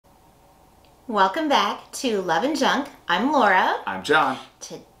Welcome back to Love and Junk. I'm Laura. I'm John.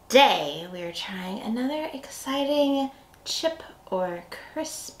 Today we are trying another exciting chip or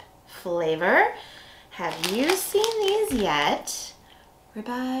crisp flavor. Have you seen these yet?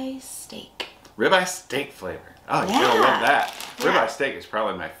 Ribeye steak. Ribeye steak flavor. Oh, Yeah. you're gonna love that. Yeah. Ribeye steak is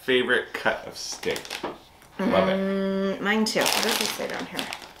probably my favorite cut of steak. Love it. Mine too. What does it say down here?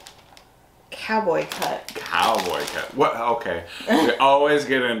 Cowboy cut. Cowboy cut. What? Okay. We always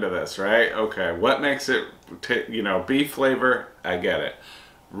get into this, right? Okay. What makes it, beef flavor? I get it.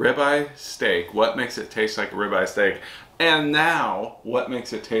 Ribeye steak. What makes it taste like a ribeye steak? And now, what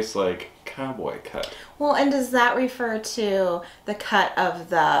makes it taste like cowboy cut? Well, and does that refer to the cut of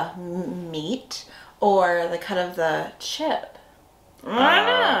the meat or the cut of the chip?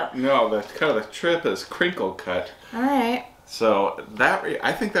 I don't know. No, the cut of the chip is crinkle cut. All right. So that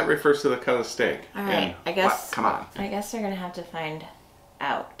I think that refers to the cut of steak. All right. And I guess. come on. I guess we're gonna have to find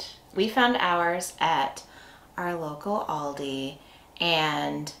out. We found ours at our local Aldi,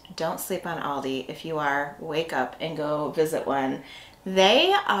 and don't sleep on Aldi. If you are, wake up and go visit one.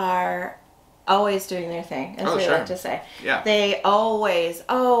 They are always doing their thing, as we like to say. Yeah. They always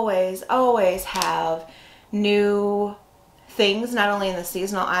have new things, not only in the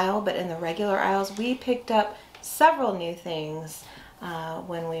seasonal aisle, but in the regular aisles. We picked up several new things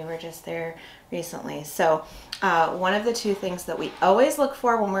when we were just there recently. So one of the two things that we always look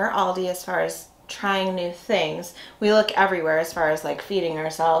for when we're Aldi as far as trying new things, we look everywhere as far as like feeding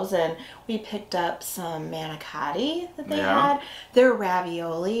ourselves, and we picked up some manicotti that they had. Their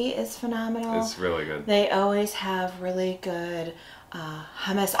ravioli is phenomenal. It's really good. They always have really good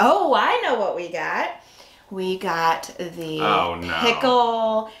hummus. Oh, I know what we got. We got the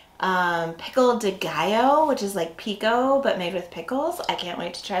pickle de gallo, which is like pico but made with pickles. I can't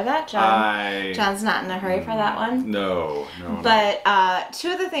wait to try that. John's not in a hurry for that one. No. But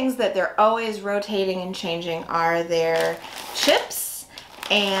two of the things that they're always rotating and changing are their chips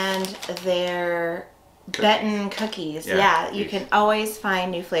and their Benton cookies. Yeah, you can always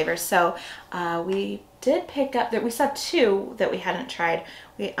find new flavors. So we did pick up that we saw two that we hadn't tried.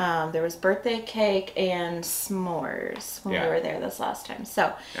 There was birthday cake and s'mores when we were there this last time.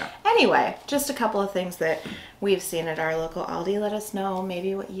 So anyway, just a couple of things that we've seen at our local Aldi. Let us know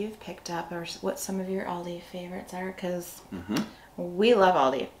maybe what you've picked up or what some of your Aldi favorites are, because we love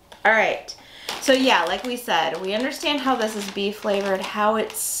Aldi. All right. So yeah, like we said, we understand how this is beef flavored, how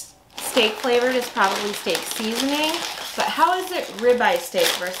it's steak flavored is probably steak seasoning, but how is it ribeye steak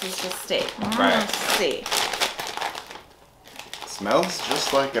versus just steak? Right. Let's see. Smells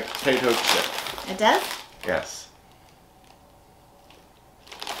just like a potato chip. It does? Yes.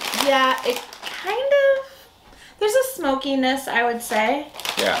 Yeah, it kind of, there's a smokiness, I would say.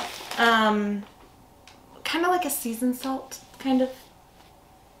 Yeah. Kind of like a seasoned salt kind of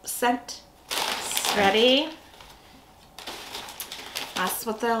scent. Ready? That's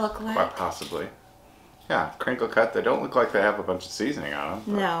what they look like. Quite possibly. Yeah, crinkle cut. They don't look like they have a bunch of seasoning on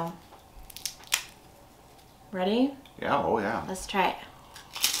them. No. Ready? Yeah, oh yeah. Let's try it.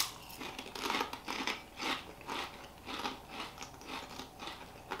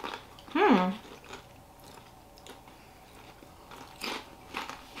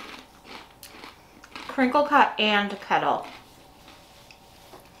 Crinkle cut and kettle.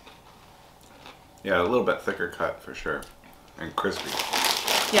 Yeah, a little bit thicker cut for sure. And crispy.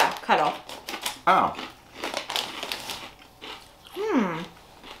 Yeah, kettle. Oh.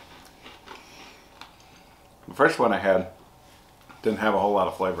 The first one I had didn't have a whole lot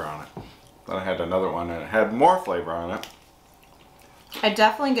of flavor on it. Then I had another one and it had more flavor on it. I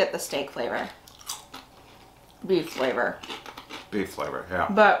definitely get the steak flavor. Beef flavor. Beef flavor, yeah.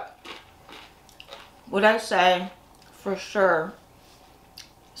 But would I say for sure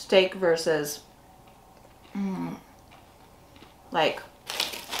steak versus like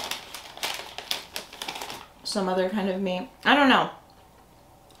some other kind of meat? I don't know.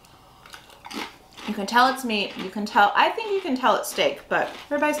 You can tell it's meat. You can tell, I think you can tell it's steak, but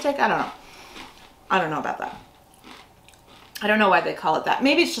ribeye steak, I don't know. I don't know about that. I don't know why they call it that.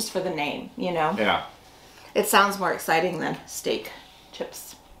 Maybe it's just for the name, you know? Yeah. It sounds more exciting than steak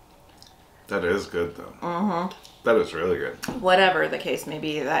chips. That is good though. That is really good. Whatever the case may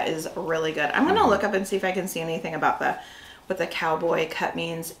be, that is really good. I'm gonna look up and see if I can see anything about what the cowboy cut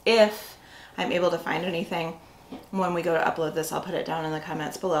means. If I'm able to find anything when we go to upload this, I'll put it down in the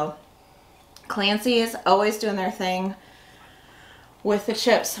comments below. Clancys always doing their thing with the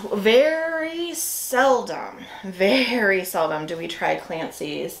chips. Very seldom do we try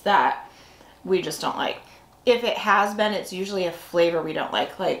Clancys that we just don't like. If it has been, it's usually a flavor we don't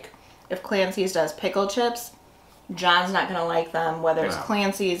like. Like if Clancys does pickle chips, John's not gonna like them, whether it's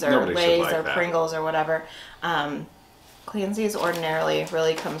Clancy's or Nobody Lay's like or that. Pringles or whatever. Clancy's ordinarily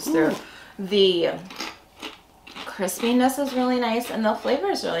really comes through. The crispiness is really nice, and the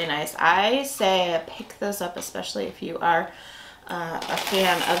flavor is really nice. I say pick those up, especially if you are a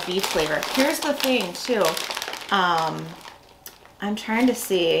fan of beef flavor. Here's the thing too. I'm trying to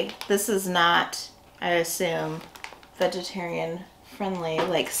see. This is not, I assume, vegetarian friendly,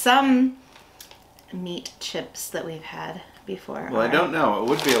 like some meat chips that we've had before. Well, I don't know. It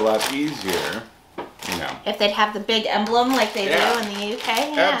would be a lot easier, you know. If they'd have the big emblem like they do in the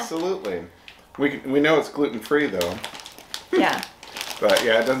UK. Yeah. Absolutely. We know it's gluten-free, though. Yeah. But,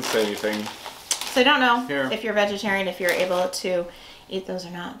 yeah, it doesn't say anything. So I don't know if you're vegetarian, if you're able to eat those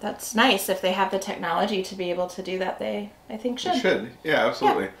or not. That's nice. If they have the technology to be able to do that, I think should. It should. Yeah,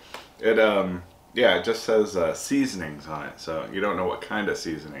 absolutely. Yeah. It just says seasonings on it, so you don't know what kind of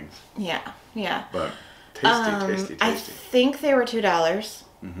seasonings. Yeah, yeah. But tasty. I think they were $2.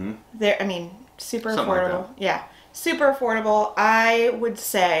 Mm-hmm. Super Something affordable. like Yeah, super affordable. I would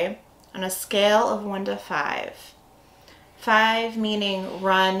say on a scale of 1 to 5. 5 meaning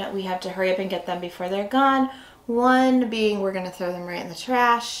run, we have to hurry up and get them before they're gone. 1 being we're going to throw them right in the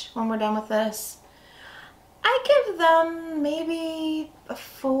trash when we're done with this. I give them maybe a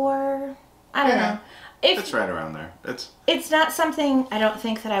 4. I don't know. It's right around there. It's not something I don't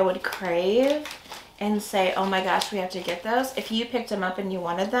think that I would crave and say, oh my gosh, we have to get those. If you picked them up and you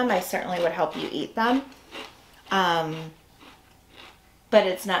wanted them, I certainly would help you eat them. But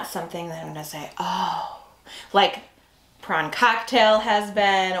it's not something that I'm going to say, oh, like prawn cocktail has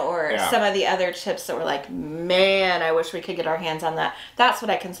been, or some of the other chips that were like, man, I wish we could get our hands on that. That's what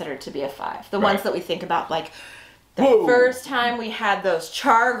I consider to be a 5. The ones that we think about, like the first time we had those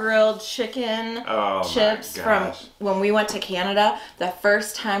char grilled chicken chips from when we went to Canada, the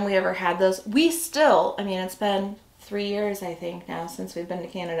first time we ever had those, we still, it's been 3 years, I think, now since we've been to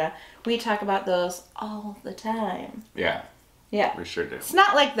Canada. We talk about those all the time. Yeah. Yeah. We sure do. It's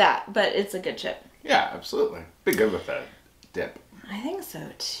not like that, but it's a good chip. Yeah, absolutely. Be good with that dip. I think so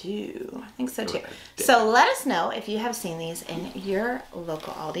too. So let us know if you have seen these in your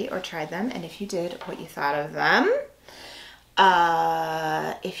local Aldi or tried them, and if you did, what you thought of them.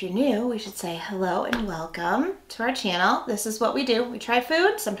 If you're new, we should say hello and welcome to our channel. This is what we do. We try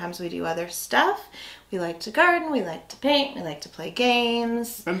food. Sometimes we do other stuff. We like to garden. We like to paint. We like to play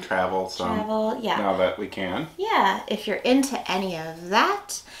games. And travel some. Now that we can. Yeah. If you're into any of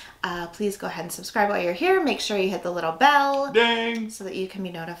that, please go ahead and subscribe while you're here. Make sure you hit the little bell. Ding! So that you can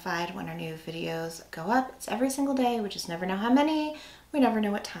be notified when our new videos go up. It's every single day. We just never know how many. We never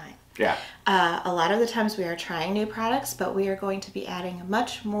know what time. Yeah. A lot of the times we are trying new products, but we are going to be adding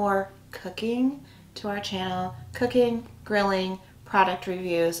much more cooking to our channel. Cooking, grilling, product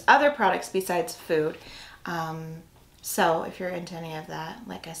reviews, other products besides food. So if you're into any of that,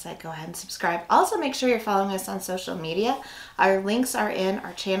 like I said, go ahead and subscribe. Also, make sure you're following us on social media. Our links are in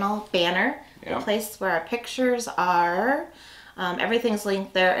our channel banner, the place where our pictures are. Everything's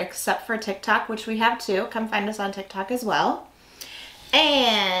linked there except for TikTok, which we have too. Come find us on TikTok as well.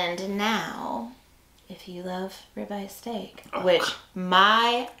 And now, if you love ribeye steak, which,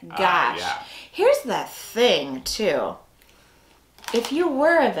 my gosh, here's the thing too. If you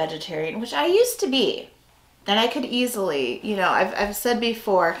were a vegetarian, which I used to be, and I could easily, I've said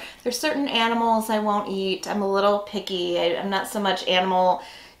before, there's certain animals I won't eat. I'm a little picky. I'm not so much animal,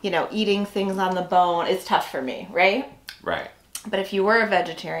 eating things on the bone. It's tough for me, right? Right. But if you were a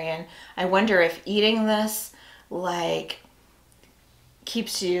vegetarian, I wonder if eating this,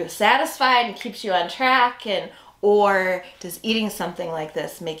 keeps you satisfied and keeps you on track, or does eating something like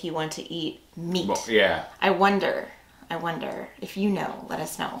this make you want to eat meat? Well, yeah. I wonder if you know, let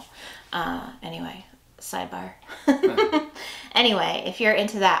us know. Anyway, sidebar. Anyway, if you're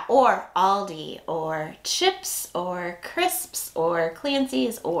into that, or Aldi, or chips, or crisps, or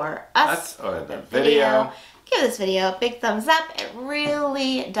Clancy's, or us, or the video, give this video a big thumbs up. It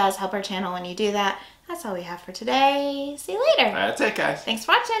really does help our channel when you do that. That's all we have for today. See you later. That's it, guys. Thanks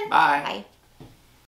for watching. Bye. Bye.